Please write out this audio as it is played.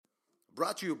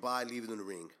Brought to you by Leave It in the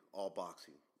Ring, all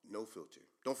boxing, no filter.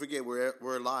 Don't forget, we're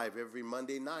live every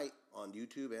Monday night on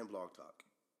YouTube and Blog Talk.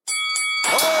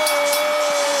 Oh!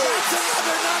 That's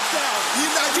another knockdown.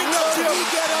 He's not getting up, Jim. He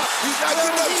get up. He's not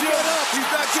getting up, Jim. He's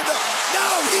not getting up.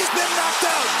 No, he's been knocked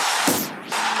out.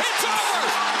 It's over.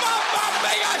 Mamma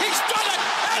mia, he's done it.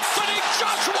 Anthony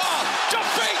Joshua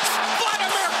defeats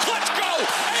Vladimir Klitschko.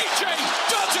 AJ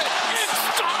does it in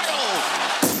style.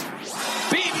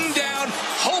 Beaten down,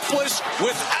 hopeless,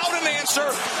 without an answer,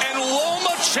 and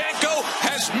Lomachenko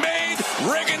has made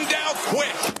Rigondeaux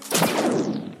quit.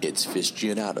 It's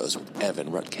Fistianados with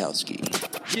Evan Rutkowski.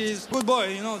 He's a good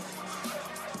boy, you know.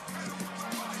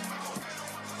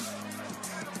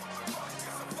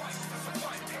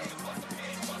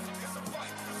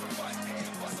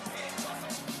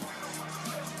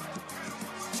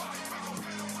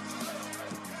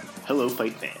 Hello,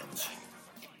 fight fans.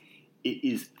 It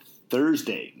is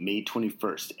Thursday, May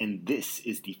 21st, and this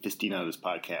is the Fistianados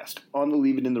podcast on the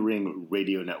Leave It in the Ring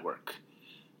radio network.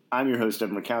 I'm your host,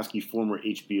 Evan Rutkowski, former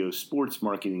HBO sports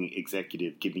marketing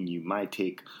executive, giving you my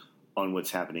take on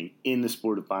what's happening in the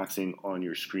sport of boxing on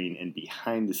your screen and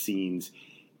behind the scenes.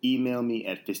 Email me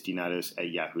at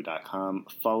fistianados@yahoo.com.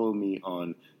 Follow me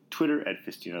on Twitter at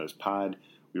FistianadosPod.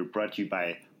 We were brought to you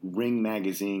by Ring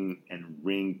Magazine and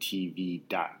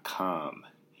RingTV.com.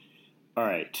 All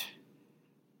right.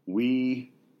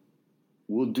 We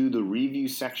will do the review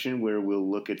section where we'll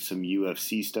look at some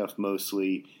UFC stuff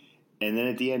mostly. And then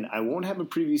at the end, I won't have a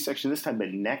preview section this time,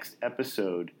 but next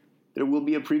episode, there will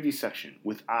be a preview section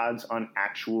with odds on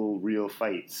actual real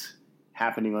fights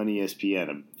happening on ESPN.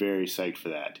 I'm very psyched for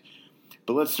that.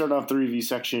 But let's start off the review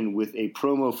section with a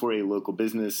promo for a local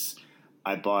business.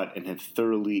 I bought and have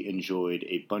thoroughly enjoyed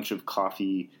a bunch of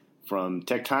coffee from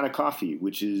Tectonic Coffee,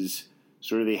 which is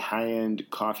sort of a high-end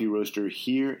coffee roaster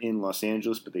here in Los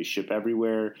Angeles, but they ship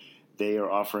everywhere. They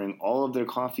are offering all of their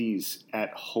coffees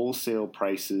at wholesale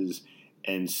prices,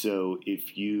 and so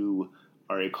if you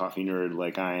are a coffee nerd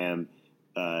like I am,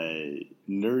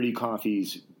 nerdy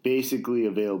coffees basically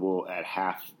available at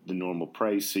half the normal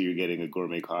price, so you're getting a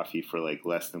gourmet coffee for like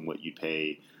less than what you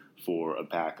pay for a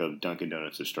pack of Dunkin'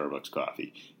 Donuts or Starbucks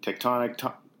coffee.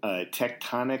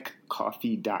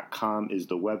 Tectoniccoffee.com is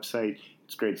the website.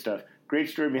 It's great stuff. Great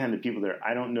story behind the people there.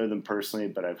 I don't know them personally,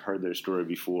 but I've heard their story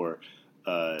before.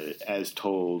 As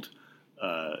told,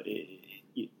 I've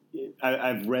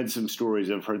read some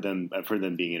stories. I've heard them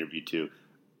being interviewed too.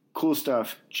 Cool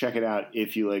stuff. Check it out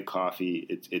if you like coffee.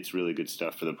 It's really good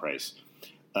stuff for the price.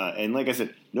 And like I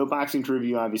said, no boxing to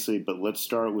review, obviously, but let's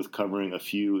start with covering a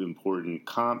few important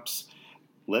comps.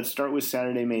 Let's start with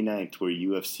Saturday, May 9th, where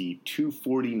UFC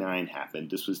 249 happened.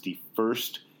 This was the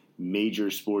first major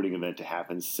sporting event to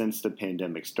happen since the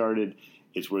pandemic started.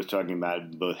 It's worth talking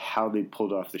about both how they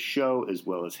pulled off the show as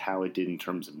well as how it did in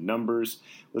terms of numbers.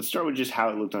 Let's start with just how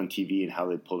it looked on TV and how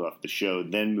they pulled off the show,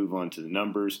 then move on to the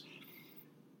numbers.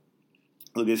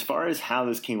 Look, as far as how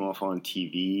this came off on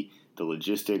TV, the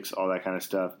logistics, all that kind of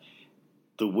stuff,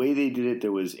 the way they did it,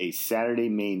 there was a Saturday,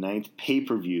 May 9th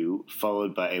pay-per-view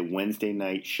followed by a Wednesday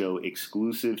night show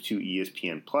exclusive to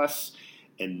ESPN Plus,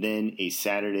 and then a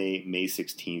Saturday, May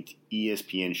 16th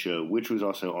ESPN show, which was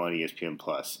also on ESPN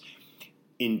Plus.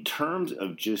 In terms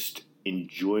of just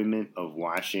enjoyment of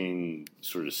watching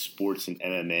sort of sports and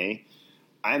MMA,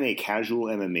 I'm a casual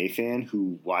MMA fan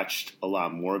who watched a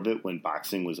lot more of it when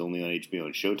boxing was only on HBO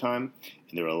and Showtime,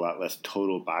 and there were a lot less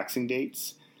total boxing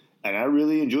dates. And I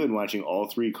really enjoyed watching all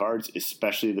three cards,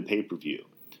 especially the pay-per-view.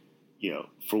 You know,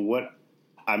 for what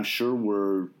I'm sure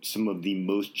were some of the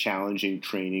most challenging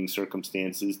training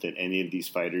circumstances that any of these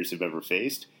fighters have ever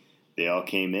faced, they all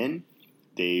came in.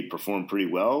 They performed pretty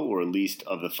well, or at least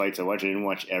of the fights I watched. I didn't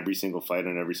watch every single fight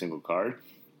on every single card,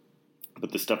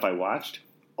 but the stuff I watched,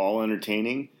 all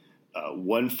entertaining.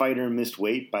 One fighter missed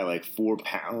weight by like 4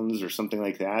 pounds or something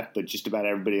like that, but just about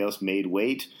everybody else made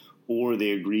weight, or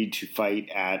they agreed to fight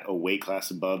at a weight class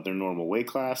above their normal weight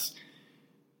class.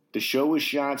 The show was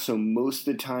shot, so most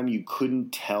of the time you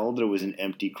couldn't tell there was an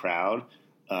empty crowd.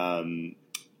 The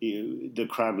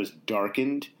crowd was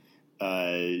darkened.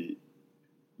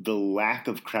 The lack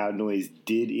of crowd noise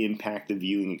did impact the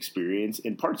viewing experience,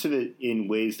 and parts of it in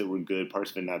ways that were good, parts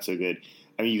of it not so good.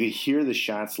 I mean, you could hear the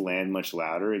shots land much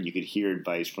louder, and you could hear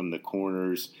advice from the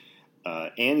corners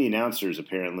and the announcers,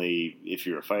 apparently, if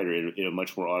you're a fighter, in a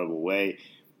much more audible way.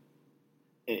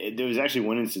 There was actually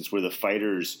one instance where the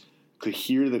fighters could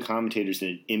hear the commentators,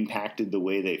 and it impacted the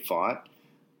way they fought.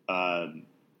 I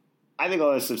think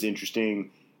all that stuff's interesting.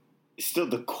 Still,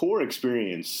 the core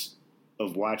experience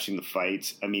of watching the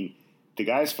fights, I mean, the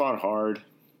guys fought hard.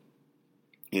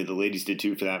 You know, the ladies did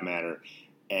too, for that matter.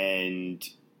 And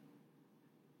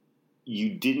you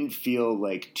didn't feel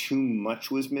like too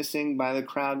much was missing by the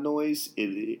crowd noise.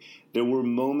 There were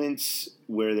moments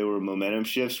where there were momentum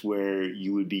shifts where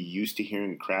you would be used to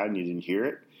hearing a crowd and you didn't hear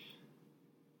it.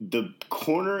 The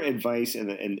corner advice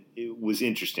and it was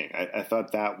interesting. I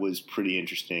thought that was pretty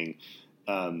interesting.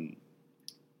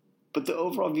 But the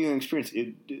overall viewing experience,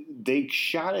 they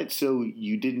shot it so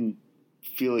you didn't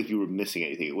feel like you were missing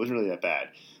anything. It wasn't really that bad.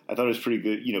 I thought it was pretty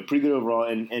good, pretty good overall,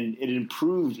 and it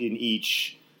improved in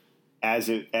each as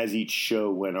each show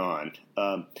went on.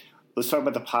 Let's talk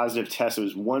about the positive test. It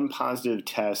was one positive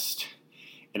test,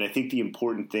 and I think the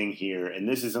important thing here, and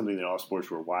this is something that all sports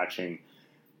were watching,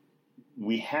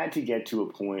 we had to get to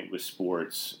a point with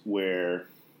sports where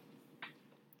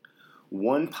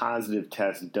one positive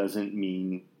test doesn't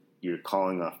mean you're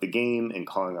calling off the game and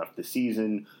calling off the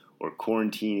season or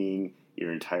quarantining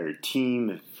your entire team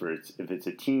if it's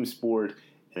a team sport,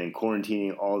 and then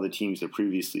quarantining all the teams that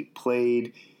previously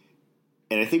played.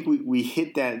 And I think we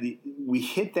hit that. We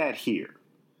hit that here.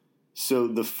 So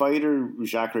the fighter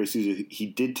Jacare Souza, he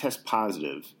did test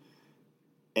positive,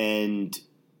 and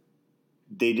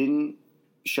they didn't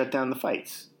shut down the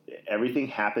fights. Everything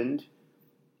happened,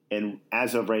 and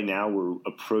as of right now, we're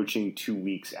approaching 2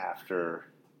 weeks after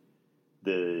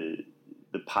the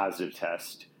positive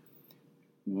test.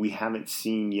 We haven't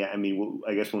seen yet. I mean,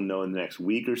 I guess we'll know in the next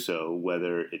week or so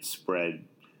whether it's spread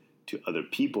to other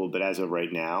people. But as of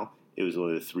right now, it was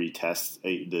only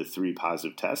the three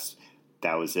positive tests.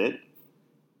 That was it.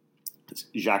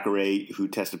 Jacare, who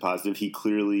tested positive, he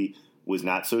clearly was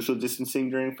not social distancing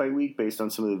during fight week based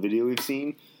on some of the video we've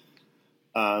seen.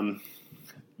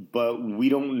 But we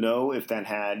don't know if that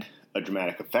had a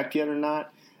dramatic effect yet or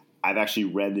not. I've actually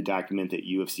read the document that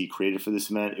UFC created for this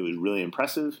event. It was really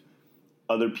impressive.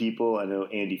 Other people, I know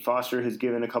Andy Foster has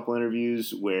given a couple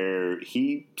interviews where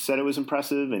he said it was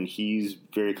impressive and he's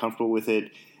very comfortable with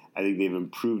it. I think they've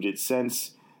improved it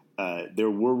since. There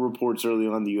were reports early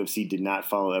on the UFC did not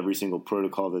follow every single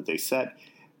protocol that they set.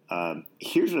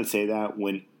 Here's what I'd say that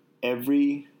when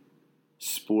every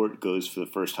sport goes for the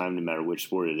first time, no matter which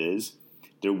sport it is,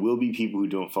 there will be people who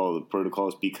don't follow the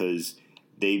protocols because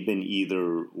they've been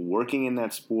either working in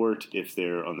that sport if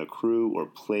they're on the crew or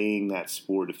playing that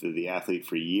sport if they're the athlete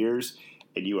for years,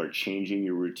 and you are changing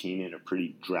your routine in a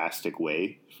pretty drastic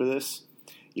way for this.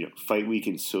 Fight week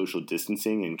and social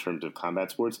distancing in terms of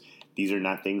combat sports, these are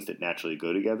not things that naturally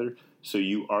go together. So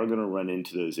you are going to run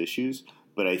into those issues.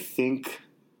 But I think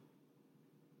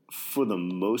for the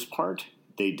most part,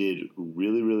 they did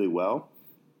really, really well.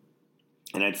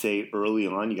 And I'd say early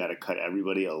on, you got to cut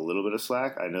everybody a little bit of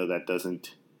slack. I know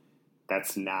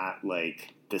that's not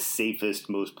like the safest,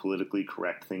 most politically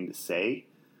correct thing to say,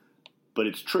 but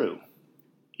it's true.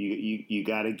 You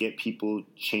got to get people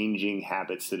changing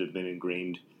habits that have been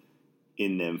ingrained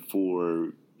in them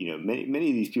for, many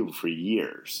of these people for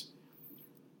years.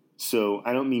 So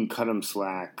I don't mean cut them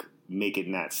slack, make it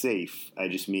not safe. I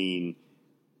just mean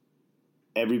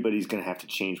everybody's going to have to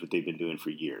change what they've been doing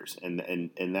for years, and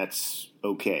that's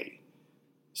okay.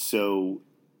 So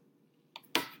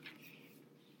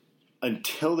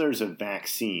until there's a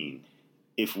vaccine,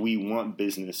 if we want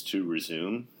business to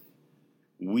resume,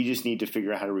 we just need to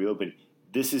figure out how to reopen.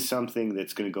 This is something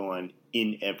that's going to go on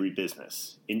in every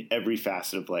business, in every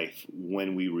facet of life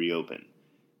when we reopen.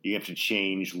 You have to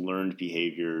change learned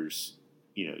behaviors,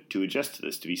 to adjust to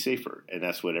this, to be safer, and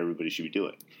that's what everybody should be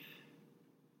doing.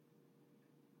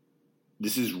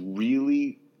 This is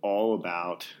really all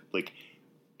about,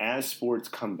 as sports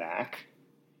come back,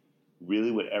 really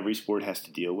what every sport has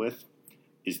to deal with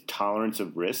is tolerance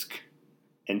of risk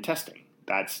and testing.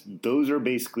 Those are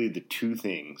basically the two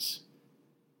things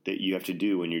that you have to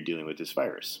do when you're dealing with this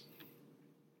virus.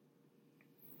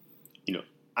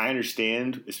 I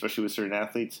understand, especially with certain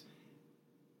athletes,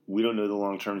 we don't know the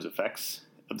long-term effects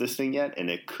of this thing yet, and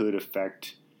it could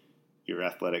affect your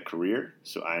athletic career.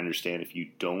 So I understand if you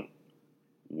don't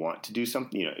want to do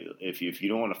something, if you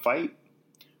don't want to fight,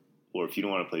 or if you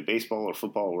don't want to play baseball or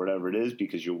football or whatever it is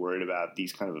because you're worried about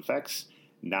these kind of effects,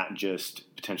 not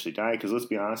just potentially dying. Because let's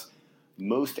be honest,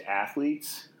 most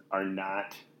athletes are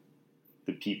not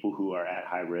the people who are at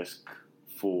high risk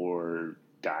for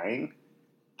dying.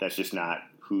 That's just not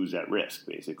who's at risk,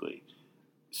 basically.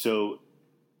 So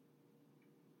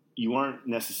you aren't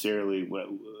necessarily,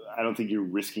 I don't think you're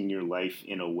risking your life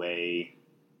in a way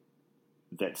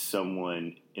that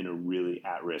someone in a really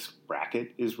at-risk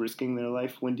bracket is risking their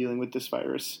life when dealing with this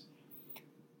virus.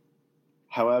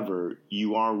 However,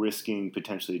 you are risking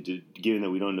potentially, given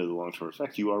that we don't know the long-term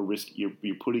effects,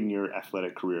 you're putting your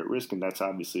athletic career at risk, and that's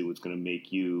obviously what's going to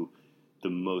make you the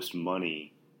most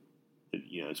money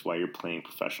It's why you're playing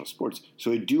professional sports.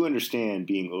 So I do understand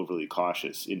being overly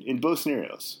cautious in both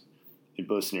scenarios.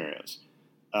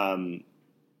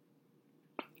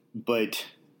 But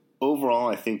overall,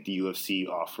 I think the UFC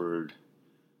offered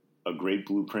a great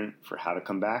blueprint for how to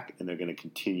come back, and they're going to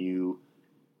continue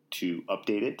to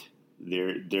update it.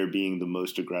 They're being the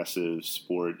most aggressive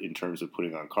sport in terms of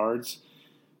putting on cards.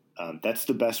 That's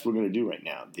the best we're going to do right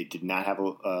now. They did not have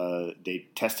they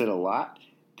tested a lot.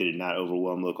 They did not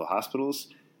overwhelm local hospitals.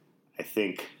 I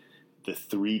think the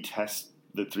three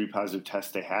positive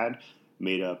tests they had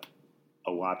made up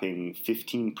a whopping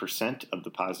 15% of the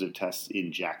positive tests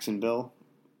in Jacksonville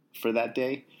for that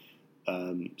day.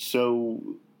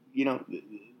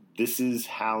 This is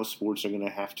how sports are going to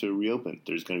have to reopen.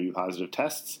 There's going to be positive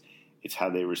tests. It's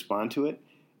how they respond to it.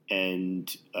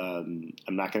 And I'm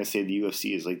not going to say the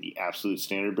UFC is like the absolute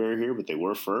standard bearer here, but they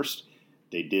were first.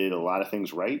 They did a lot of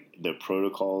things right. Their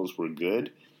protocols were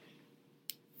good.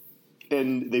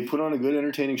 And they put on a good,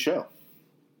 entertaining show.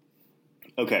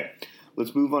 Okay,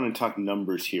 let's move on and talk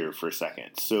numbers here for a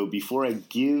second. So before I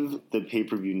give the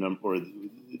pay-per-view number, or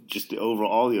just the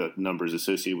overall the numbers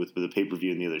associated with the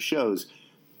pay-per-view and the other shows,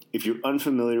 if you're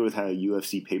unfamiliar with how a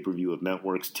UFC pay-per-view event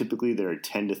works, typically there are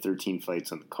 10 to 13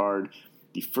 fights on the card.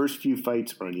 The first few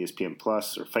fights are on ESPN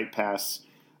Plus or Fight Pass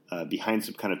behind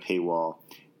some kind of paywall.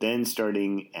 Then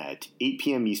starting at 8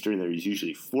 p.m. Eastern, there's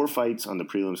usually 4 fights on the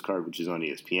prelims card, which is on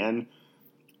ESPN.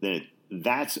 Then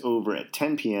that's over at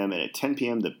 10 p.m., and at 10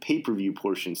 p.m. the pay-per-view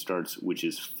portion starts, which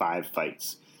is 5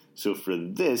 fights. So for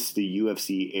this, the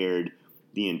UFC aired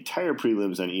the entire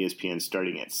prelims on ESPN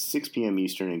starting at 6 p.m.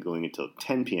 Eastern and going until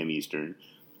 10 p.m. Eastern.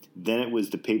 Then it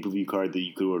was the pay-per-view card that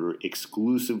you could order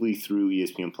exclusively through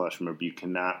ESPN Plus. Remember, you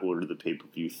cannot order the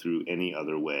pay-per-view through any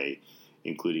other way,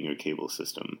 including your cable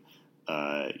system.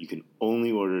 You can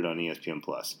only order it on ESPN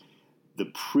Plus. The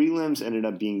prelims ended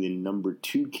up being the number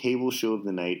 2 cable show of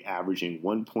the night, averaging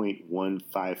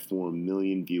 1.154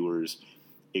 million viewers.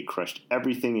 It crushed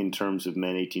everything in terms of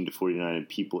men 18 to 49 and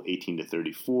people 18 to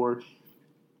 34.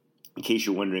 In case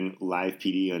you're wondering, Live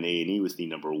PD on A&E was the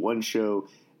number 1 show.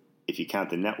 If you count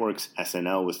the networks,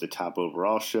 SNL was the top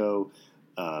overall show.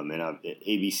 And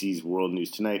ABC's World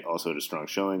News Tonight also had a strong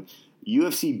showing.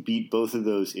 UFC beat both of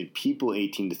those in people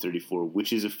 18 to 34,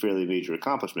 which is a fairly major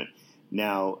accomplishment.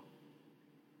 Now,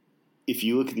 if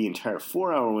you look at the entire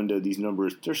 4-hour window, these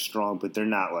numbers, they're strong, but they're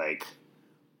not like,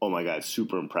 oh my God,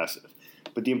 super impressive.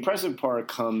 But the impressive part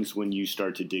comes when you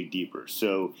start to dig deeper.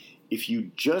 So if you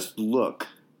just look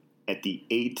at the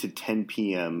 8 to 10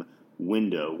 p.m.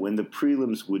 window, when the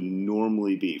prelims would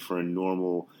normally be for a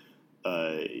normal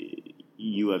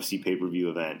UFC pay-per-view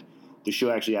event, the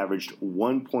show actually averaged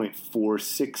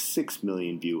 1.466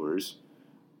 million viewers,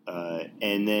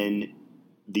 and then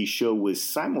the show was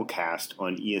simulcast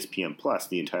on ESPN Plus,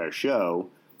 the entire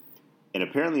show, and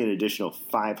apparently an additional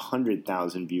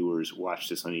 500,000 viewers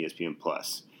watched this on ESPN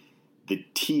Plus. The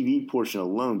TV portion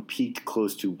alone peaked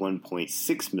close to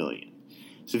 1.6 million.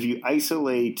 So if you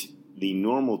isolate the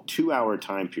normal 2-hour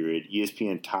time period,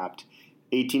 ESPN topped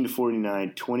 18 to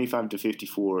 49, 25 to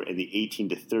 54, and the 18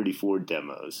 to 34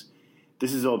 demos.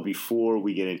 This is all before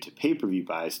we get into pay-per-view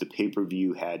buys. The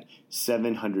pay-per-view had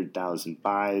 700,000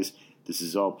 buys. This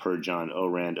is all per John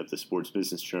Orand of the Sports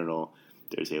Business Journal.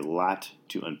 There's a lot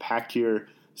to unpack here.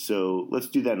 So let's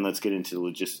do that, and let's get into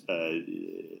let's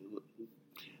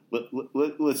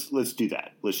do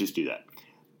that. Let's just do that.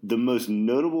 The most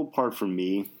notable part for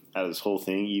me out of this whole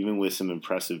thing, even with some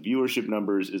impressive viewership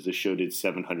numbers, is the show did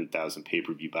 700,000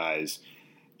 pay-per-view buys.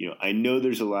 I know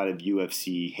there's a lot of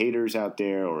UFC haters out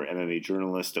there or MMA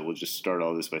journalists that will just start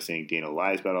all this by saying Dana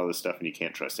lies about all this stuff and you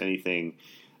can't trust anything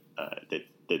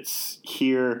that's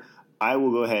here. I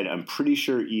will go ahead. I'm pretty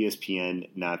sure ESPN,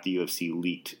 not the UFC,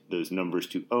 leaked those numbers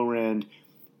to Orand.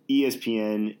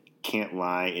 ESPN can't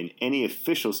lie in any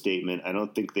official statement. I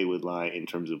don't think they would lie in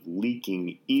terms of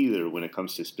leaking either when it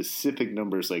comes to specific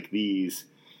numbers like these.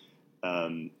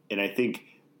 And I think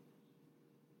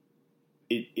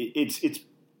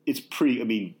it's pretty. I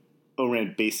mean,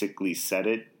 Orand basically said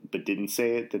it, but didn't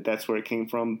say it. That's where it came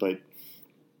from. But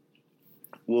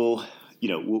we'll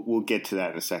get to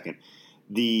that in a second.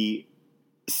 The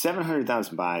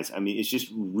 700,000 buys. I mean, it's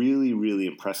just really, really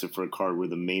impressive for a card where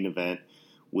the main event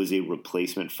was a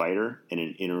replacement fighter in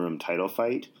an interim title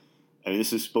fight. I mean,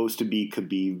 this is supposed to be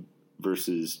Khabib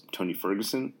versus Tony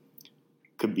Ferguson.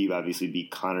 Khabib obviously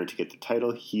beat Conor to get the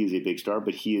title. He is a big star,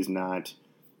 but he is not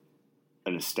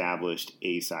an established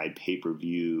A-side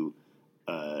pay-per-view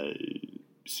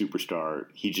superstar.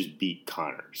 He just beat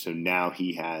Conor. So now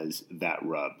he has that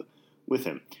rub with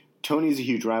him. Tony's a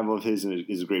huge rival of his and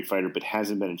is a great fighter, but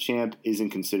hasn't been a champ,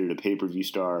 isn't considered a pay-per-view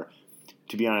star.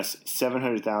 to be honest,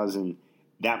 700,000,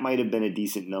 that might have been a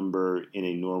decent number in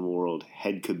a normal world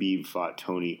had Khabib fought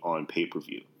Tony on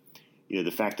pay-per-view. You know,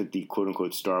 the fact that the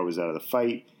quote-unquote star was out of the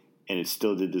fight and it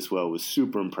still did this well was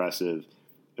super impressive.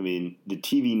 I mean, the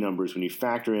TV numbers, when you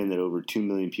factor in that over 2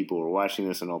 million people were watching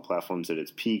this on all platforms at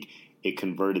its peak, it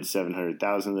converted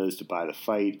 700,000 of those to buy the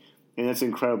fight. And that's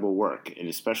incredible work. And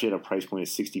especially at a price point of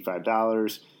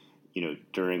 $65, you know,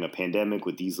 during a pandemic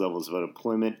with these levels of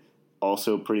unemployment,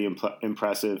 also pretty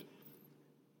impressive.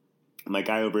 My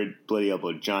guy over at Bloody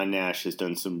Elbow, John Nash, has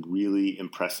done some really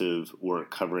impressive work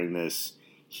covering this.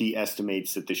 He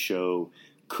estimates that the show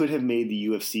could have made the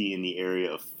UFC in the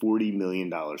area of $40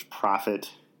 million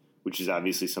profit, which is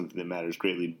obviously something that matters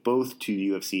greatly both to the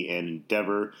UFC and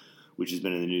Endeavor, which has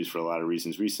been in the news for a lot of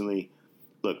reasons recently.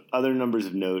 Look, other numbers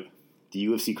of note, the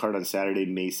UFC card on Saturday,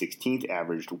 May 16th,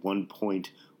 averaged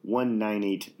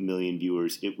 1.198 million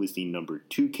viewers. It was the number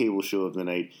 2 cable show of the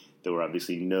night. There were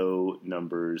obviously no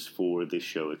numbers for this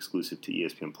show exclusive to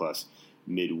ESPN Plus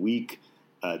midweek.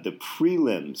 The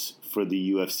prelims for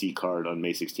the UFC card on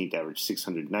May 16th averaged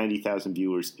 690,000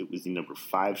 viewers. It was the number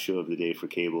 5 show of the day for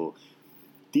cable.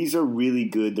 These are really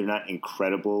good. They're not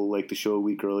incredible like the show a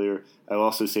week earlier. I'll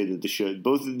also say that the show,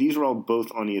 these are all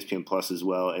both on ESPN Plus as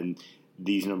well, and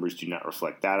these numbers do not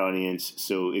reflect that audience.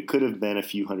 So it could have been a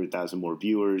few 100,000 more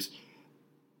viewers.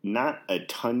 Not a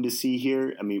ton to see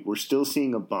here. I mean, we're still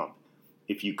seeing a bump.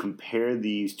 If you compare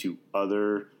these to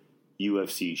other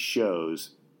UFC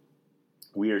shows,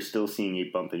 we are still seeing a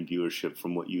bump in viewership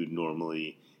from what you'd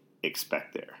normally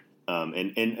expect there.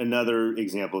 And another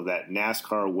example of that,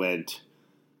 NASCAR went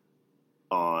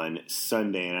on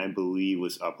Sunday, and I believe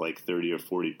was up like 30 or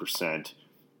 40%.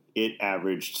 It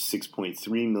averaged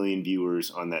 6.3 million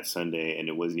viewers on that Sunday, and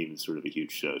it wasn't even sort of a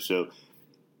huge show. So,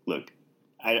 look,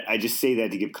 I just say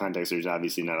that to give context. There's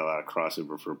obviously not a lot of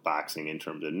crossover for boxing in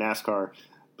terms of NASCAR,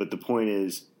 but the point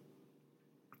is,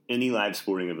 any live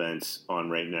sporting events on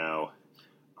right now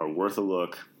are worth a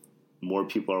look. More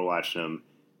people are watching them.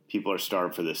 People are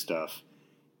starved for this stuff.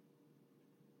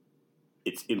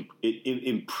 It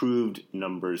improved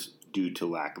numbers due to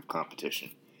lack of competition.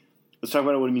 Let's talk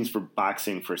about what it means for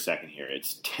boxing for a second here.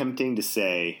 It's tempting to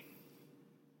say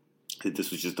that this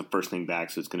was just the first thing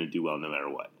back, so it's going to do well no matter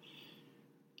what.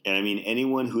 And I mean,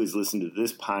 anyone who has listened to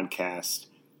this podcast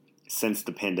since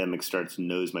the pandemic starts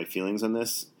knows my feelings on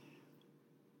this.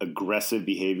 Aggressive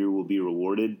behavior will be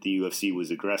rewarded. The UFC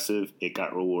was aggressive. It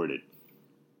got rewarded.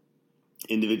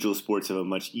 Individual sports have a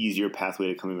much easier pathway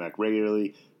to coming back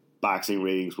regularly. Boxing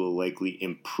ratings will likely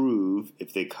improve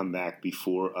if they come back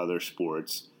before other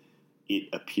sports. It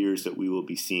appears that we will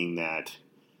be seeing that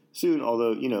soon.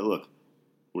 Although, you know, look,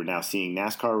 we're now seeing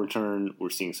NASCAR return.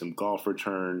 We're seeing some golf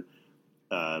return.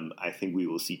 I think we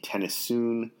will see tennis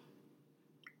soon.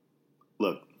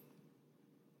 Look,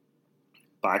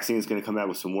 boxing is going to come out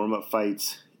with some warm-up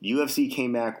fights. UFC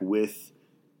came back with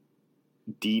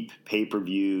deep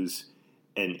pay-per-views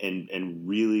and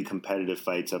really competitive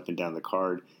fights up and down the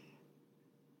card.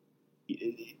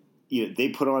 You know, they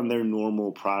put on their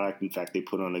normal product. In fact, they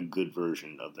put on a good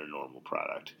version of their normal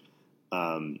product.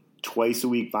 Twice a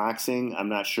week boxing, I'm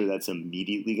not sure that's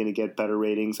immediately going to get better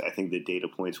ratings. I think the data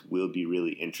points will be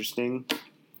really interesting.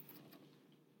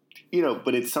 You know,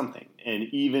 but it's something. And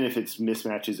even if it's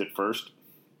mismatches at first,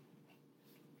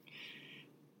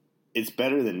 it's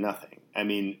better than nothing. I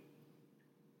mean,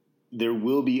 there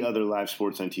will be other live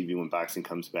sports on TV when boxing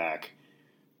comes back.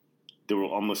 There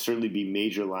will almost certainly be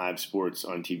major live sports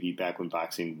on TV back when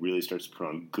boxing really starts to put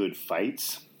on good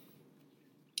fights.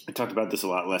 I talked about this a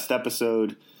lot last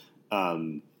episode.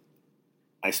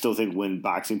 I still think when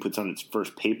boxing puts on its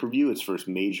first pay-per-view, its first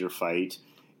major fight,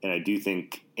 and I do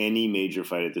think any major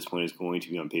fight at this point is going to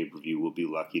be on pay-per-view. We'll be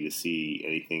lucky to see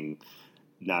anything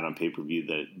not on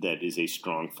pay-per-view that is a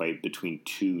strong fight between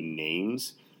two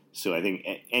names. So I think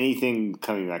anything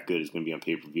coming back good is going to be on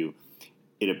pay-per-view.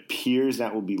 It appears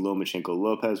that will be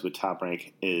Lomachenko-Lopez, with Top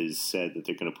Rank is said that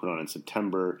they're going to put on in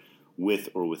September with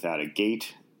or without a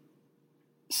gate.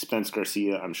 Spence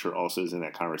Garcia, I'm sure, also is in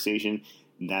that conversation.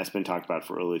 That's been talked about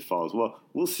for early fall as well.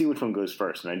 We'll see which one goes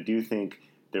first. And I do think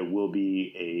there will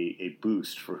be a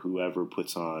boost for whoever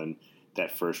puts on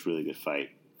that first really good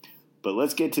fight. But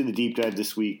let's get to the deep dive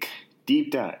this week.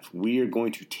 Deep dive. We are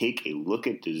going to take a look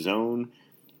at DAZN.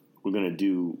 We're going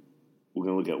to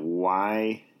look at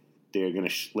why they're going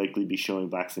to likely be showing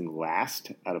boxing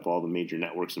last out of all the major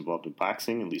networks involved in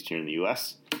boxing, at least here in the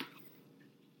U.S.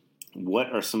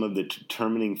 What are some of the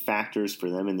determining factors for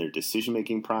them in their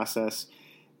decision-making process?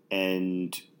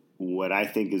 And what I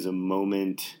think is a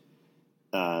moment,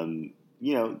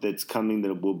 that's coming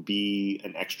that will be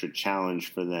an extra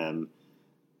challenge for them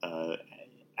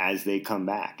as they come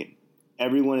back. And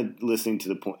everyone listening to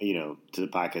the to the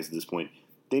podcast at this point,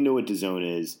 they know what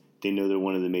DAZN is. They know they're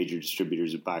one of the major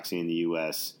distributors of boxing in the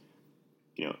U.S.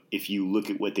 If you look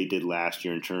at what they did last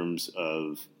year in terms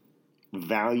of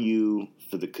value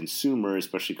for the consumer,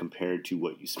 especially compared to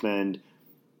what you spend,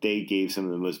 they gave some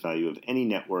of the most value of any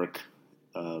network,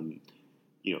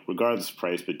 regardless of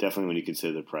price, but definitely when you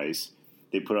consider the price.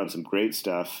 They put on some great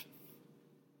stuff.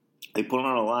 They put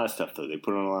on a lot of stuff, though. They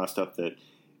put on a lot of stuff that,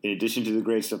 in addition to the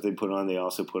great stuff they put on, they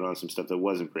also put on some stuff that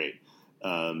wasn't great.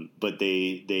 But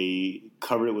they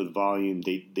covered it with volume.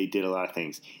 They did a lot of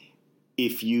things.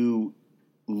 If you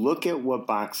look at what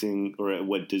boxing or at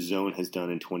what DAZN has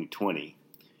done in 2020,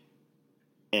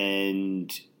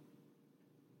 and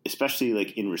especially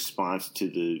like in response to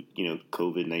the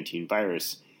COVID-19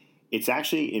 virus, it's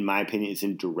actually, in my opinion, it's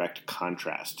in direct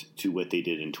contrast to what they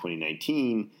did in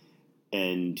 2019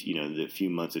 and the few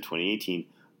months of 2018.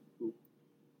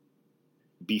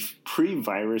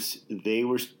 Pre-virus, they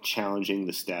were challenging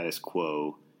the status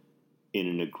quo in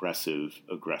an aggressive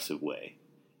way.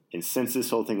 And since this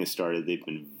whole thing has started, they've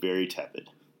been very tepid.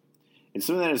 And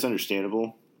some of that is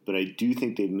understandable, but I do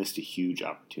think they've missed a huge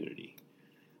opportunity.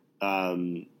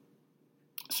 So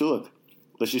look,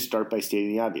 let's just start by stating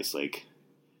the obvious. Like,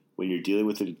 when you're dealing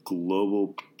with a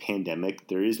global pandemic,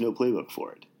 there is no playbook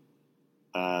for it.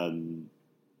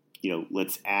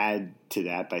 Let's add to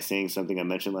that by saying something I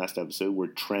mentioned last episode, where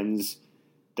trends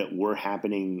that were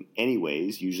happening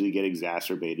anyways usually get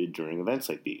exacerbated during events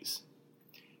like these.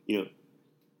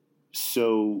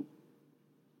 So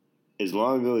as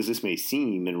long ago as this may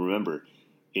seem, and remember,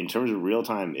 in terms of real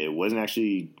time, it wasn't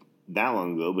actually that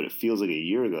long ago, but it feels like a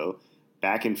year ago.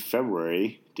 Back in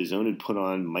February, DAZN had put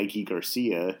on Mikey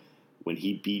Garcia when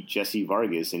he beat Jesse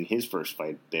Vargas in his first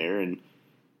fight there, and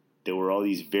there were all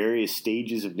these various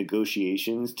stages of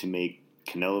negotiations to make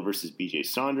Canelo versus BJ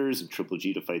Saunders and Triple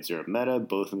G to fight Zarameta,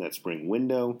 both in that spring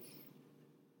window.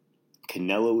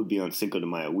 Canelo would be on Cinco de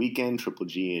Mayo weekend, Triple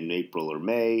G in April or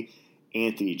May.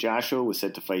 Anthony Joshua was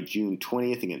set to fight June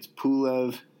 20th against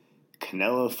Pulev.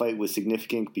 Canelo fight was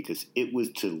significant because it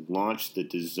was to launch the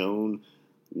DAZN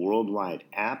worldwide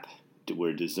app, to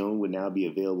where DAZN would now be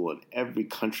available in every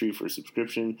country for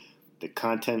subscription. The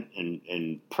content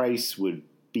and price would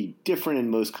be different in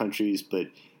most countries, but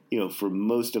for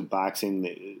most of boxing,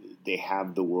 they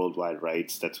have the worldwide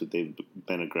rights. That's what they've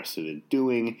been aggressive in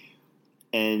doing.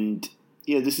 And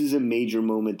this is a major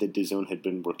moment that DAZN had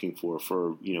been working towards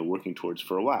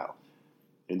for a while.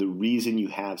 And the reason you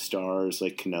have stars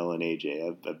like Canelo and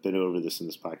AJ, I've been over this in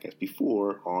this podcast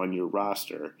before, on your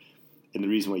roster. And the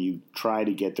reason why you try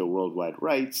to get their worldwide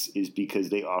rights is because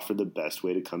they offer the best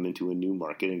way to come into a new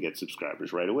market and get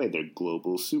subscribers right away. They're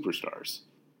global superstars.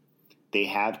 They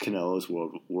have Canelo's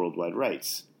worldwide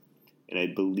rights. And I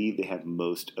believe they have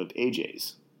most of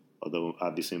AJ's, although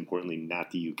obviously importantly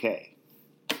not the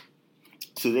UK.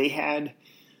 So they had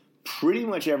pretty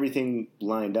much everything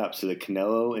lined up so that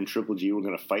Canelo and Triple G were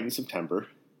going to fight in September.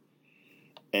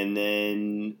 And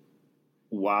then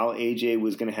while AJ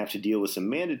was going to have to deal with some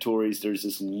mandatories, there's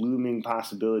this looming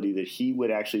possibility that he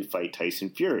would actually fight Tyson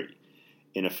Fury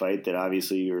in a fight that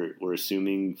obviously we're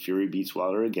assuming Fury beats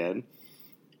Wilder again.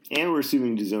 And we're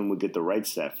assuming DAZN would get the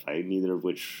rights to that fight, neither of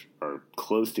which are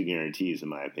close to guarantees in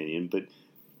my opinion. But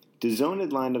DAZN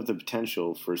had lined up the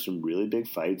potential for some really big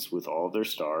fights with all their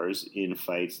stars in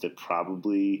fights that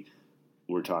probably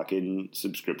were talking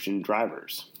subscription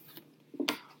drivers.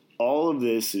 All of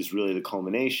this is really the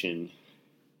culmination,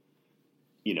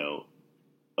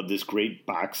 of this great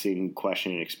boxing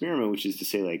question and experiment, which is to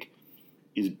say, like,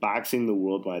 is boxing the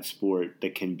worldwide sport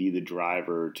that can be the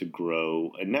driver to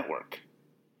grow a network?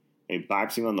 And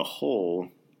boxing on the whole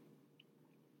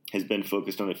has been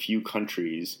focused on a few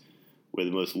countries where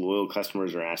the most loyal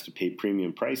customers are asked to pay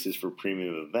premium prices for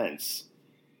premium events.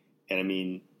 And I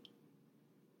mean,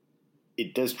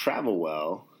 it does travel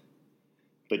well,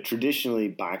 but traditionally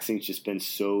boxing's just been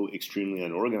so extremely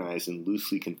unorganized and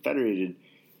loosely confederated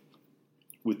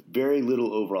with very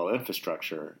little overall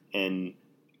infrastructure. And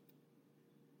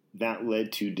that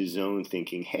led to DAZN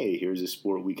thinking, hey, here's a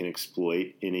sport we can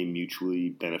exploit in a mutually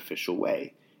beneficial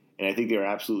way. And I think they're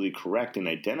absolutely correct in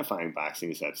identifying boxing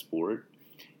as that sport.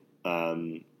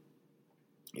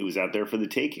 It was out there for the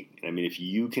taking. I mean, if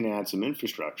you can add some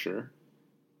infrastructure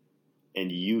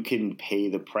and you can pay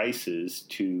the prices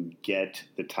to get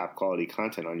the top quality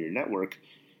content on your network,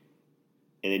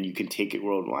 and then you can take it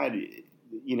worldwide,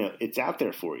 it's out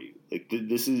there for you. Like,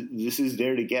 this is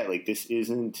there to get. Like, this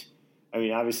isn't, I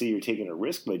mean, obviously you're taking a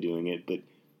risk by doing it, but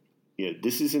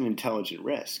this is an intelligent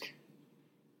risk.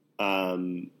 But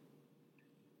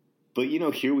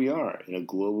here we are in a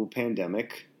global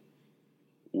pandemic.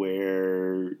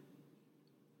 where,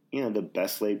 the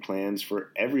best laid plans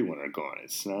for everyone are gone.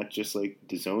 It's not just like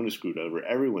DAZN is screwed over.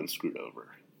 Everyone's screwed over.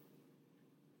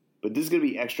 But this is going to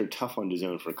be extra tough on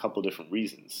DAZN for a couple different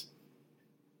reasons.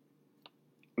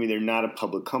 I mean, they're not a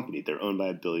public company. They're owned by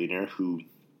a billionaire who,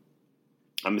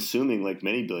 I'm assuming, like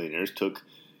many billionaires, took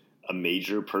a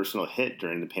major personal hit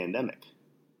during the pandemic.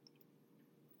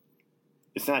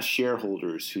 It's not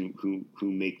shareholders who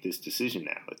make this decision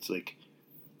now. It's like,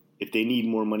 if they need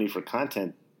more money for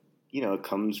content, it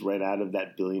comes right out of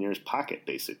that billionaire's pocket,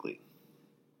 basically.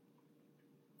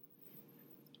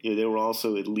 They were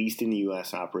also, at least in the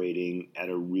U.S., operating at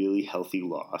a really healthy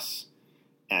loss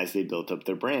as they built up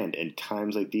their brand. And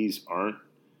times like these aren't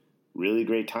really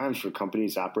great times for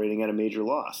companies operating at a major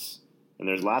loss. And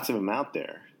there's lots of them out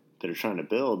there that are trying to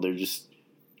build.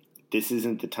 This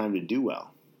isn't the time to do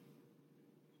well.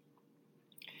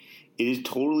 It is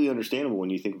totally understandable when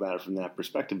you think about it from that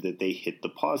perspective that they hit the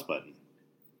pause button.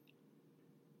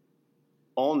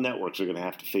 All networks are going to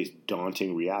have to face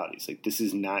daunting realities. Like, this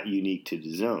is not unique to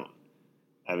DAZN.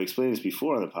 I've explained this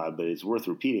before on the pod, but it's worth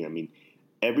repeating. I mean,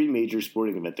 every major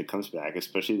sporting event that comes back,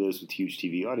 especially those with huge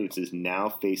TV audiences, now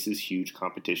faces huge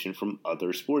competition from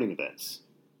other sporting events.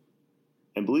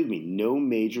 And believe me, no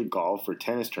major golf or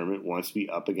tennis tournament wants to be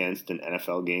up against an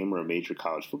NFL game or a major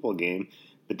college football game,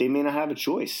 but they may not have a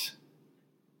choice.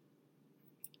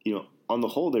 On the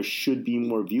whole, there should be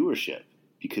more viewership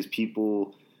because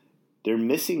they're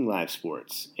missing live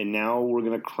sports. And now we're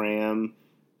going to cram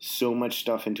so much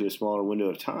stuff into a smaller window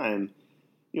of time.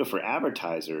 For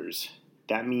advertisers,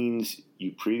 that means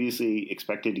you previously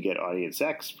expected to get audience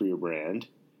X for your brand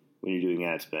when you're doing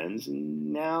ad spends.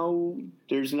 And now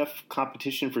there's enough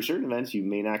competition for certain events, you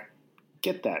may not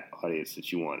get that audience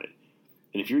that you wanted.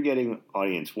 And if you're getting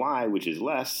audience Y, which is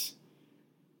less,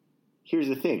 here's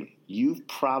the thing. You've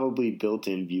probably built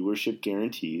in viewership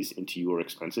guarantees into your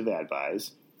expensive ad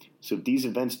buys. So if these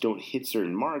events don't hit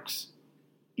certain marks,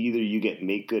 either you get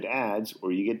make good ads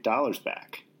or you get dollars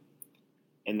back.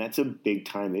 And that's a big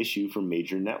time issue for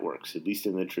major networks, at least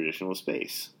in the traditional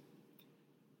space.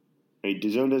 I mean,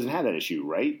 DAZN doesn't have that issue,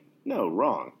 right? No,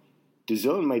 wrong.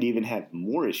 DAZN might even have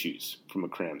more issues from a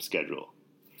crammed schedule.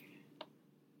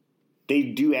 They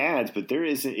do ads, but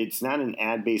it's not an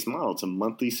ad-based model. It's a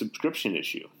monthly subscription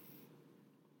issue.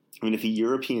 I mean, if a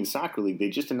European soccer league, they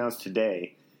just announced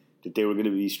today that they were going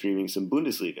to be streaming some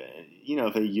Bundesliga.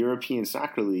 If a European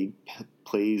soccer league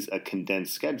plays a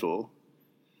condensed schedule,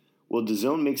 well,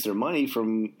 DAZN makes their money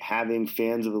from having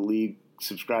fans of the league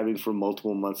subscribing for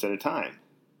multiple months at a time.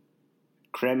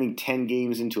 Cramming 10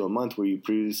 games into a month where you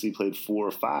previously played 4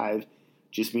 or 5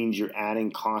 just means you're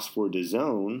adding cost for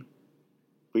DAZN,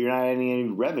 but you're not adding any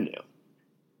revenue.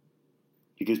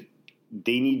 Because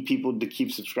they need people to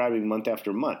keep subscribing month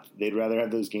after month. They'd rather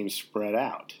have those games spread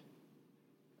out.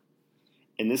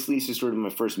 And this leads to sort of my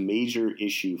first major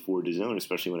issue for DAZN,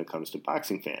 especially when it comes to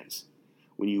boxing fans.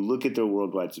 When you look at their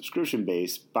worldwide subscription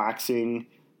base, boxing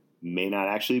may not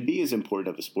actually be as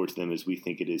important of a sport to them as we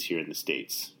think it is here in the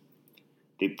States.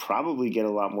 They probably get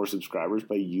a lot more subscribers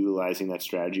by utilizing that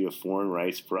strategy of foreign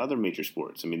rights for other major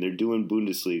sports. I mean, they're doing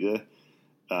Bundesliga,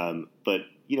 but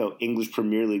English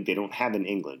Premier League, they don't have in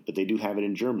England, but they do have it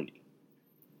in Germany.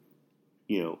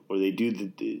 Or they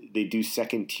do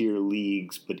second tier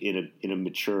leagues, but in a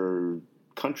mature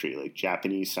country like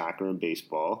Japanese soccer and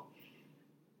baseball.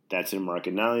 That's in a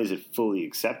market. Not only is it fully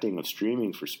accepting of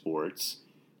streaming for sports,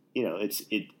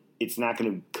 it's not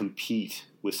going to compete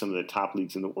with some of the top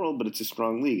leagues in the world, but it's a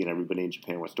strong league, and everybody in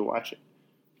Japan wants to watch it.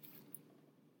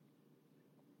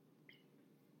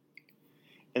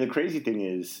 And the crazy thing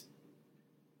is,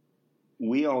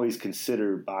 we always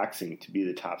consider boxing to be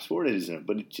the top sport it is in,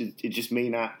 but it just may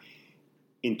not,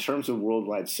 in terms of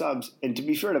worldwide subs. And to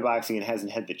be fair to boxing, it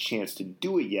hasn't had the chance to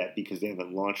do it yet because they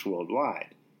haven't launched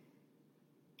worldwide.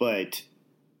 But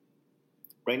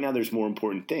right now, there's more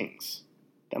important things.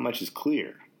 That much is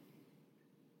clear.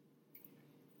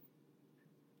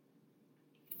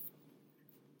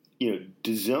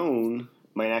 DAZN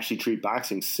might actually treat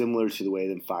boxing similar to the way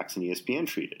that Fox and ESPN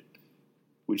treat it.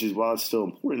 Which is, while it's still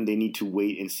important, they need to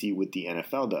wait and see what the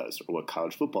NFL does or what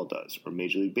college football does or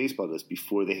Major League Baseball does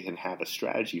before they can have a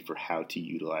strategy for how to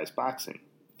utilize boxing.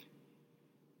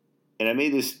 And I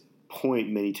made this point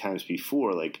many times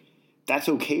before, that's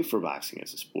okay for boxing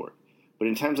as a sport. But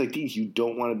in times like these, you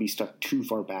don't want to be stuck too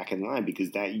far back in line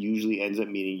because that usually ends up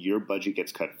meaning your budget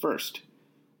gets cut first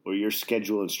or your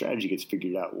schedule and strategy gets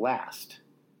figured out last.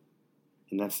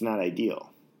 And that's not ideal.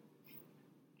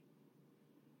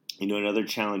 Another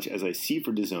challenge as I see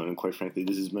for DAZN, and quite frankly,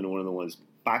 this has been one of the ones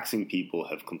boxing people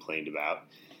have complained about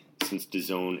since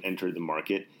DAZN entered the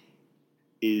market,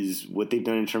 is what they've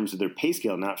done in terms of their pay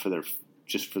scale, not for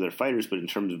just for their fighters, but in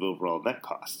terms of overall event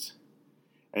costs.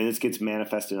 And this gets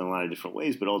manifested in a lot of different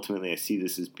ways, but ultimately I see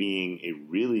this as being a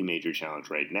really major challenge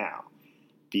right now.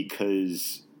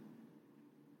 Because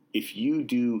if you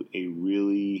do a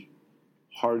really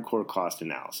hardcore cost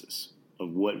analysis of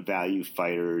what value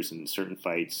fighters and certain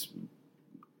fights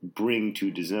bring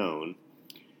to DAZN,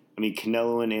 I mean,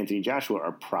 Canelo and Anthony Joshua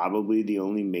are probably the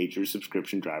only major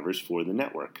subscription drivers for the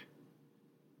network.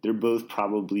 They're both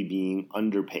probably being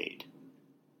underpaid,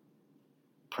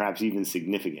 perhaps even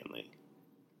significantly.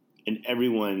 And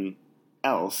everyone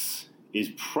else is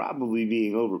probably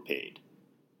being overpaid,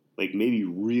 like maybe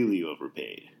really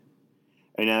overpaid.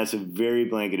 And now it's a very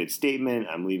blanketed statement.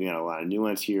 I'm leaving out a lot of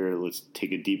nuance here. Let's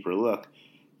take a deeper look.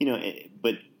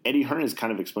 But Eddie Hearn has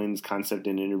kind of explained this concept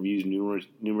in interviews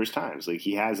numerous times. Like,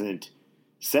 he hasn't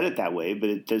said it that way,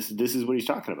 but this is what he's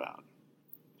talking about.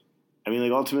 I mean,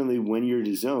 like, ultimately, when you're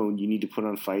DAZN, you need to put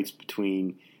on fights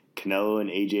between Canelo and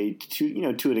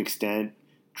AJ to an extent.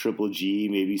 Triple G,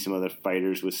 maybe some other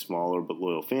fighters with smaller but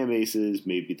loyal fan bases,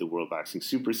 maybe the World Boxing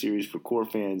Super Series for core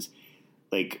fans.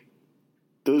 Like,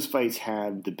 those fights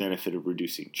have the benefit of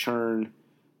reducing churn,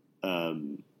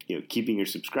 keeping your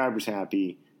subscribers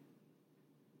happy.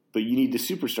 But you need the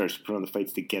superstars to put on the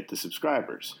fights to get the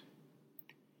subscribers.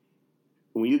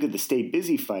 When you look at the stay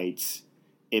busy fights,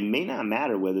 it may not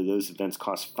matter whether those events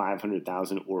cost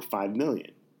 $500,000 or $5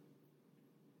 million.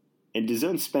 And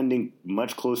DAZN's spending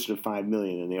much closer to $5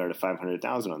 million than they are to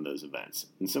 $500,000 on those events.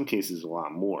 In some cases, a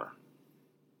lot more.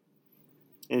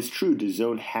 And it's true,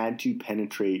 DAZN had to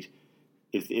penetrate.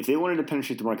 If they wanted to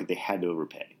penetrate the market, they had to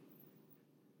overpay.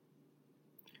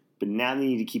 But now they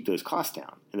need to keep those costs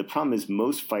down. And the problem is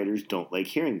most fighters don't like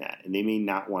hearing that, and they may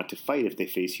not want to fight if they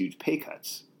face huge pay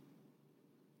cuts.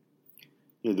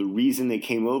 The reason they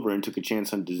came over and took a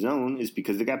chance on DAZN is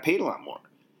because they got paid a lot more,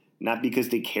 not because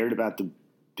they cared about the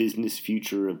business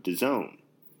future of DAZN.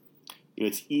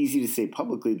 It's easy to say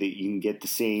publicly that you can get the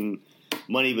same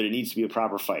money, but it needs to be a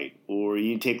proper fight, or you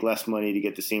need to take less money to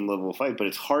get the same level of fight, but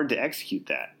it's hard to execute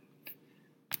that.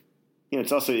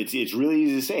 It's really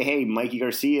easy to say, hey, Mikey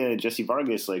Garcia and Jesse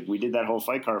Vargas, like, we did that whole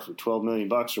fight card for $12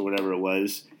 million or whatever it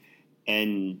was,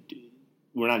 and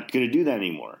we're not going to do that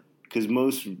anymore. Because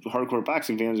most hardcore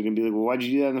boxing fans are going to be like, well, why'd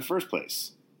you do that in the first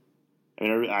place? I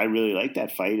mean, I really like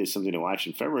that fight. It's something to watch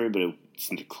in February, but it's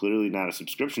clearly not a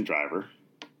subscription driver.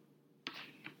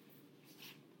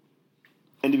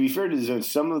 And to be fair to DAZN,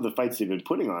 some of the fights they've been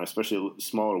putting on, especially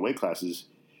smaller weight classes,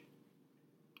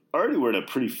 already were at a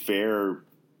pretty fair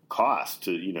cost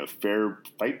to, fair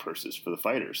fight purses for the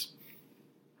fighters.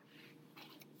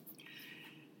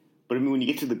 But I mean, when you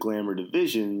get to the glamour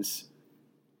divisions,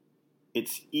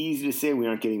 it's easy to say we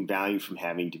aren't getting value from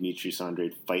having Demetrius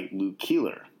Andrade fight Luke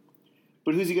Keeler.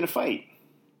 But who's he going to fight?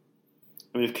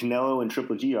 I mean, if Canelo and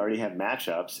Triple G already have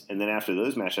matchups, and then after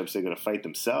those matchups they're going to fight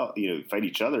themselves, fight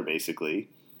each other basically.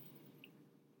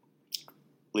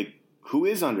 Like, who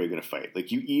is Andre going to fight?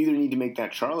 Like, you either need to make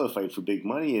that Charlo fight for big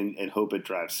money and hope it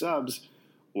drives subs,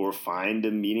 or find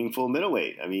a meaningful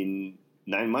middleweight. I mean,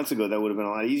 9 months ago that would have been a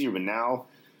lot easier, but now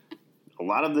a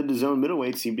lot of the DAZN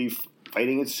middleweights seem to be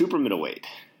fighting at super middleweight.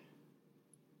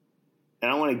 And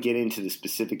I don't want to get into the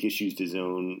specific issues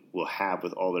DAZN will have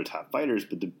with all their top fighters,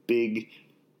 but the big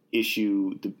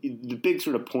issue, the big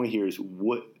sort of point here is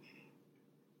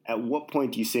at what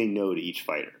point do you say no to each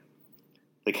fighter?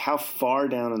 Like, how far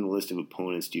down on the list of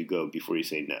opponents do you go before you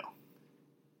say no?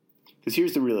 Because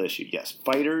here's the real issue. Yes,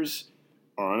 fighters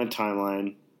are on a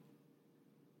timeline.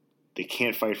 They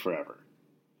can't fight forever.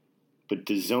 But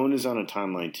DAZN is on a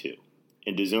timeline too.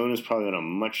 And DAZN is probably on a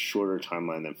much shorter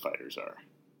timeline than fighters are.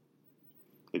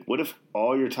 Like, what if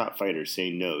all your top fighters say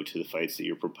no to the fights that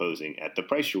you're proposing at the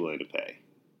price you're willing to pay?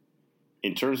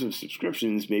 In terms of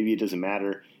subscriptions, maybe it doesn't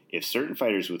matter if certain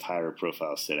fighters with higher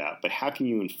profiles sit out, but how can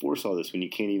you enforce all this when you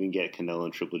can't even get Canelo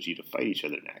and Triple G to fight each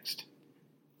other next?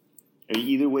 I mean,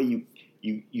 either way,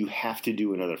 you have to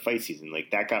do another fight season.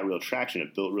 Like, that got real traction.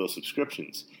 It built real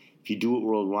subscriptions. If you do it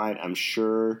worldwide, I'm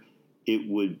sure it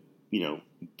would,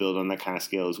 build on that kind of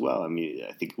scale as well. I mean,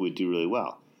 I think it would do really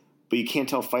well. But you can't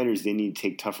tell fighters they need to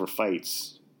take tougher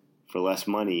fights for less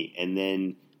money and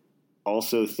then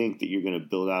also think that you're going to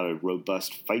build out a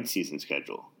robust fight season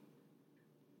schedule.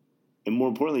 And more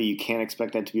importantly, you can't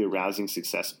expect that to be a rousing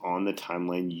success on the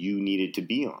timeline you need it to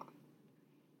be on.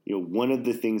 One of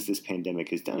the things this pandemic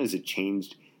has done is it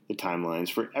changed the timelines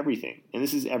for everything. And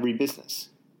this is every business.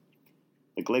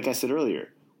 Like I said earlier,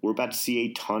 we're about to see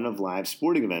a ton of live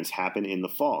sporting events happen in the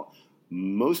fall,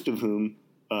 most of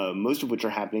which are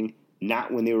happening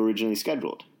not when they were originally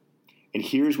scheduled. And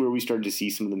here's where we started to see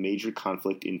some of the major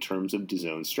conflict in terms of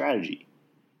DAZN's strategy.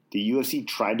 The UFC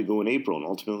tried to go in April and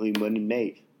ultimately went in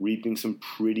May, reaping some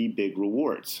pretty big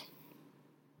rewards.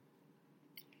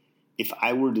 If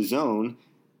I were DAZN,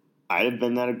 I would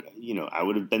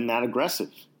have been that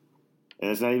aggressive. And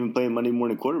that's not even playing Monday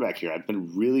morning quarterback here. I've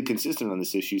been really consistent on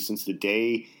this issue since the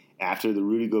day after the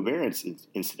Rudy Gobert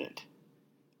incident.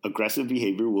 Aggressive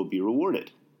behavior will be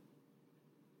rewarded.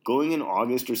 Going in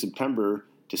August or September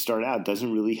to start out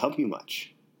doesn't really help you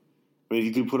much. I mean, if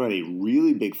you could put on a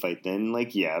really big fight, then,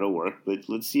 it'll work. But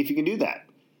let's see if you can do that.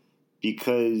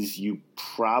 Because you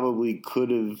probably could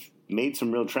have made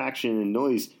some real traction and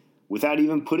noise without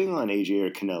even putting on AJ or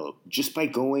Canelo, just by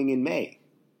going in May.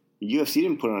 The UFC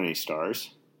didn't put on any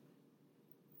stars.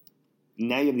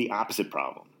 Now you have the opposite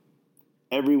problem.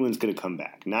 Everyone's going to come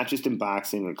back, not just in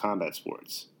boxing or combat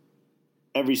sports.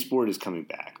 Every sport is coming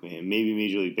back. Maybe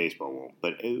Major League Baseball won't,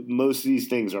 but most of these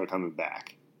things are coming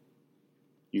back.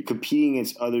 You're competing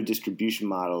against other distribution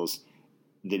models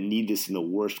that need this in the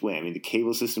worst way. I mean, the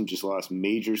cable system just lost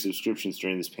major subscriptions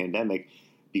during this pandemic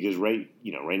because right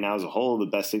now as a whole, the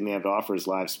best thing they have to offer is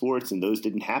live sports, and those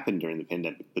didn't happen during the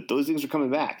pandemic. But those things are coming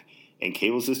back, and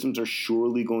cable systems are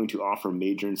surely going to offer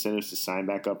major incentives to sign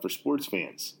back up for sports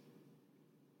fans.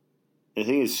 The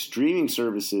thing is, streaming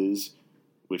services,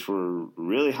 which were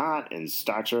really hot and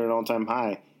stocks are at an all-time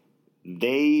high,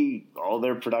 all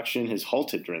their production has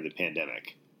halted during the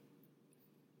pandemic.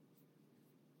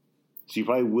 So you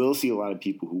probably will see a lot of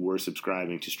people who were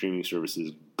subscribing to streaming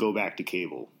services go back to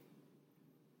cable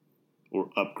or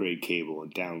upgrade cable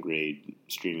and downgrade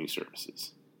streaming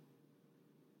services.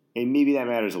 And maybe that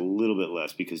matters a little bit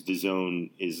less because DAZN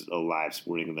is a live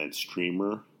sporting event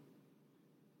streamer,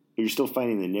 but you're still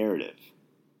fighting the narrative.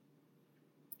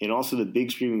 And also the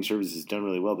big streaming services done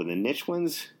really well, but the niche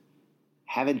ones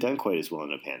haven't done quite as well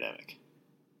in a pandemic.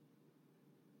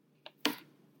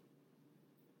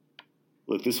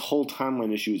 Look, this whole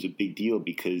timeline issue is a big deal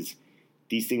because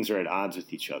these things are at odds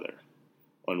with each other.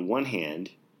 On one hand,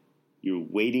 you're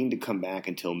waiting to come back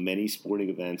until many sporting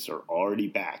events are already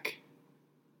back.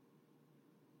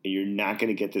 And you're not going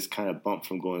to get this kind of bump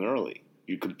from going early.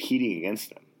 You're competing against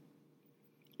them.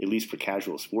 At least for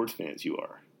casual sports fans, you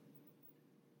are.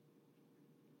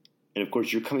 And of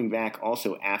course, you're coming back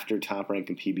also after Top Rank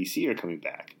and PBC are coming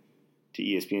back to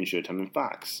ESPN, Showtime, and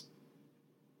Fox.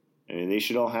 I mean, they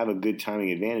should all have a good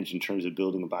timing advantage in terms of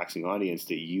building a boxing audience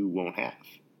that you won't have.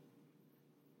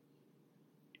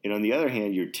 And on the other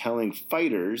hand, you're telling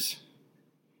fighters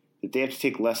that they have to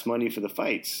take less money for the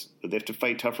fights, but they have to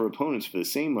fight tougher opponents for the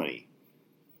same money.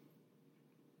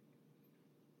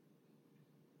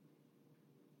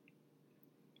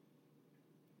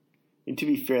 And to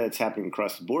be fair, that's happening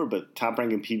across the board, but Top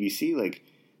Rank and PBC,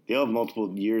 they all have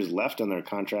multiple years left on their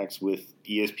contracts with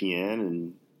ESPN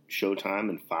and Showtime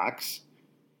and Fox.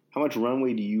 How much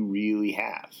runway do you really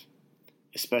have?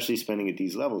 Especially spending at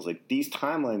these levels. These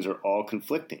timelines are all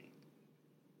conflicting.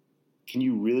 Can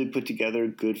you really put together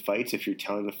good fights if you're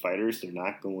telling the fighters they're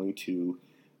not going to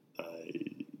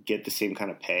get the same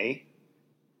kind of pay?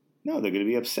 No, they're going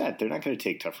to be upset. They're not going to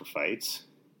take tougher fights.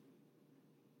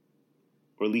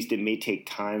 Or at least it may take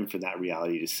time for that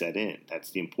reality to set in. That's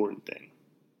the important thing.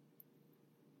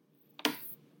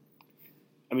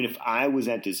 I mean, if I was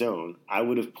at DAZN, I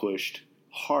would have pushed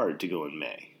hard to go in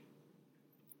May.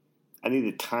 I think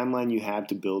the timeline you have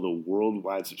to build a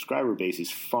worldwide subscriber base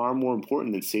is far more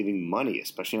important than saving money,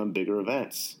 especially on bigger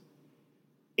events.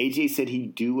 AJ said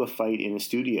he'd do a fight in a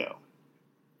studio.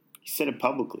 He said it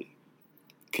publicly.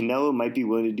 Canelo might be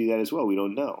willing to do that as well. We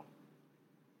don't know.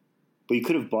 But he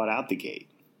could have bought out the gate.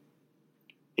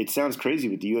 It sounds crazy,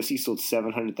 but the UFC sold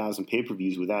 700,000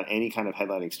 pay-per-views without any kind of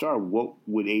headlining star. What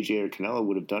would AJ or Canelo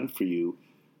would have done for you?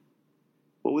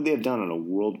 What would they have done on a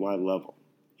worldwide level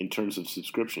in terms of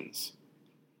subscriptions?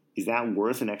 Is that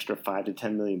worth an extra $5 to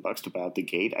 $10 million to buy out the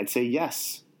gate? I'd say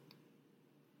yes.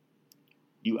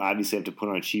 You obviously have to put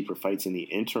on cheaper fights in the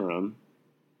interim.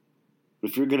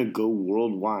 But if you're going to go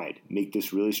worldwide, make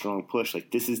this really strong push,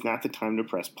 this is not the time to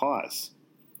press pause.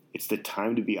 It's the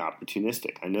time to be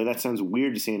opportunistic. I know that sounds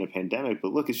weird to say in a pandemic,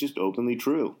 but look, it's just openly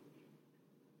true.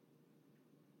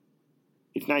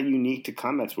 It's not unique to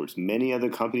combat sports. Many other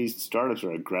companies and startups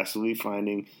are aggressively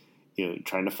trying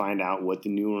to find out what the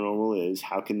new normal is.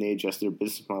 How can they adjust their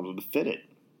business model to fit it?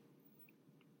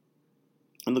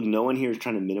 And look, no one here is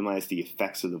trying to minimize the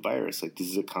effects of the virus. This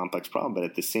is a complex problem, but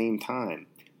at the same time,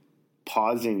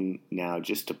 pausing now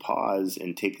just to pause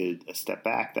and take a step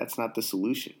back, that's not the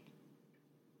solution.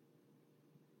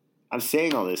 I'm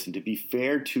saying all this, and to be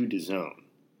fair to DAZN,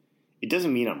 it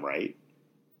doesn't mean I'm right.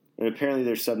 And apparently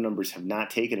their sub numbers have not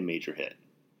taken a major hit.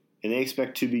 And they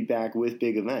expect to be back with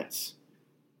big events.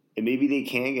 And maybe they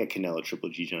can get Canelo Triple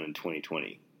G done in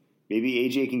 2020. Maybe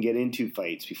AJ can get into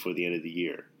fights before the end of the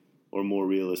year. Or more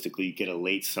realistically, get a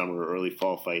late summer or early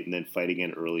fall fight and then fight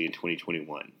again early in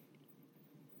 2021.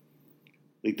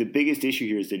 Like, the biggest issue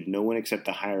here is that no one except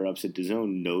the higher-ups at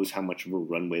DAZN knows how much of a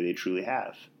runway they truly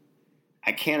have.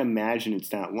 I can't imagine it's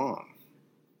that long.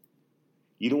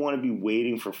 You don't want to be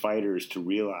waiting for fighters to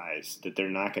realize that they're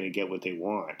not going to get what they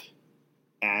want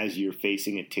as you're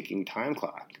facing a ticking time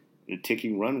clock, a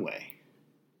ticking runway.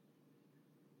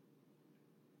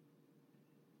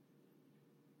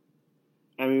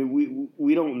 I mean,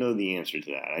 we don't know the answer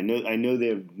to that. I know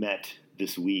they've met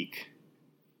this week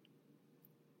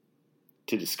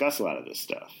to discuss a lot of this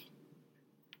stuff.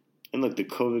 And look, the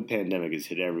COVID pandemic has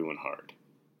hit everyone hard.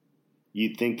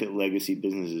 You'd think that legacy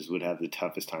businesses would have the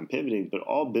toughest time pivoting, but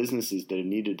all businesses that have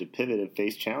needed to pivot have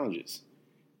faced challenges.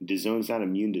 DAZN's not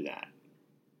immune to that.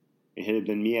 If it had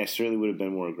been me, I certainly would have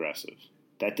been more aggressive.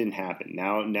 That didn't happen.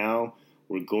 Now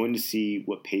we're going to see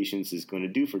what patience is going to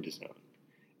do for DAZN.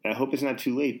 And I hope it's not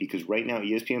too late, because right now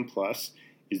ESPN Plus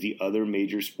is the other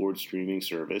major sports streaming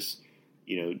service,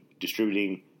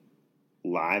 distributing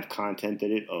live content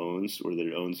that it owns, or that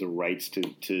it owns the rights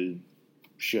to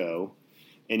show.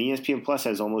 And ESPN Plus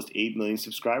has almost 8 million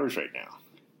subscribers right now.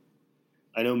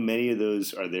 I know many of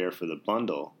those are there for the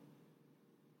bundle.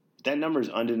 But that number is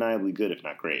undeniably good, if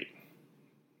not great.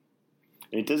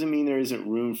 And it doesn't mean there isn't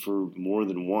room for more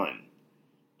than one.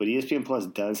 But ESPN Plus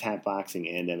does have boxing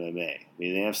and MMA. I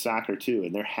mean, they have soccer too,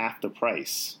 and they're half the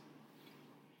price.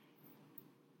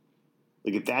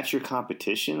 Like, if that's your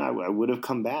competition, I would have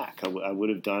come back. I would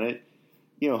have done it.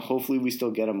 Hopefully we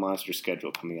still get a monster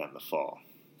schedule coming out in the fall.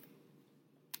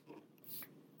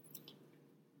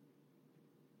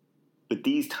 But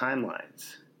these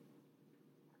timelines,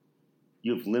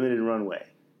 you have limited runway.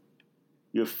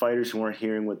 You have fighters who aren't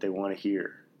hearing what they want to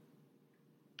hear.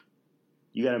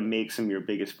 You got to make some of your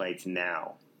biggest fights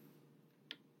now.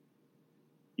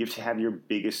 You have to have your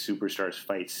biggest superstars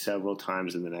fight several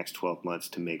times in the next 12 months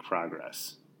to make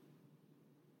progress.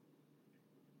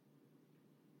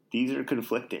 These are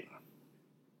conflicting.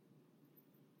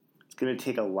 It's going to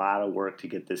take a lot of work to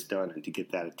get this done and to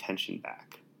get that attention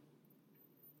back.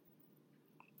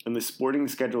 And the sporting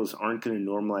schedules aren't going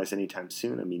to normalize anytime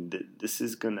soon. I mean, this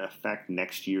is going to affect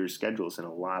next year's schedules in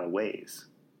a lot of ways.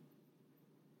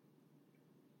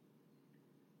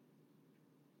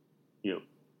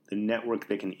 The network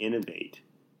that can innovate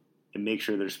and make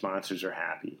sure their sponsors are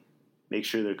happy, make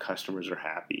sure their customers are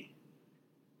happy,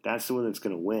 that's the one that's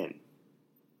going to win.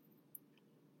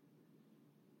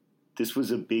 This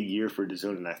was a big year for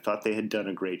DAZN, and I thought they had done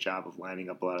a great job of lining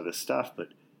up a lot of this stuff, but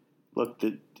look,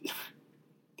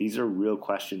 these are real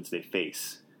questions they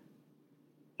face.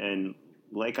 And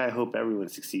like I hope everyone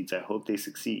succeeds, I hope they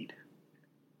succeed.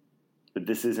 But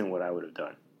this isn't what I would have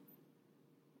done.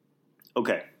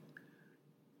 Okay.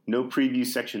 No preview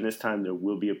section this time. There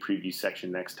will be a preview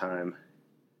section next time.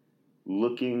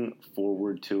 Looking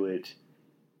forward to it.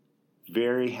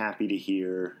 Very happy to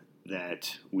hear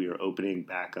that we are opening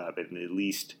back up and at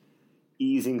least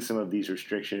easing some of these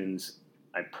restrictions.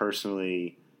 I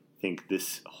personally think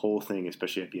this whole thing,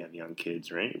 especially if you have young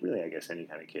kids, or any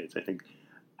kind of kids. I think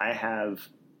I have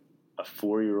a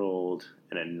 4-year-old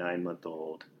and a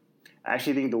 9-month-old. I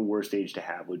actually think the worst age to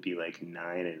have would be like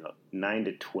 9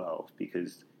 to 12,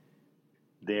 because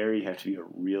there you have to be a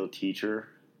real teacher.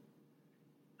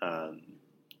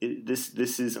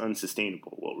 This is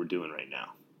unsustainable, what we're doing right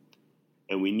now.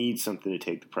 And we need something to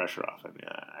take the pressure off. I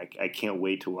mean, I can't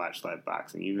wait to watch live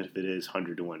boxing, even if it is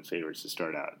 100-1 favorites to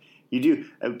start out. You do,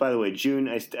 by the way, June,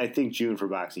 I think June for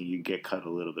boxing, you get cut a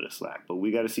little bit of slack. But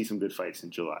we got to see some good fights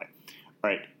in July. All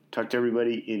right, talk to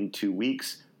everybody in 2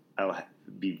 weeks. I'll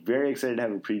be very excited to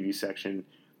have a preview section.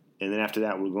 And then after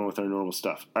that, we're going with our normal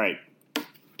stuff. All right,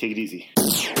 take it easy.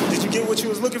 Did you get what you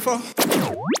was looking for?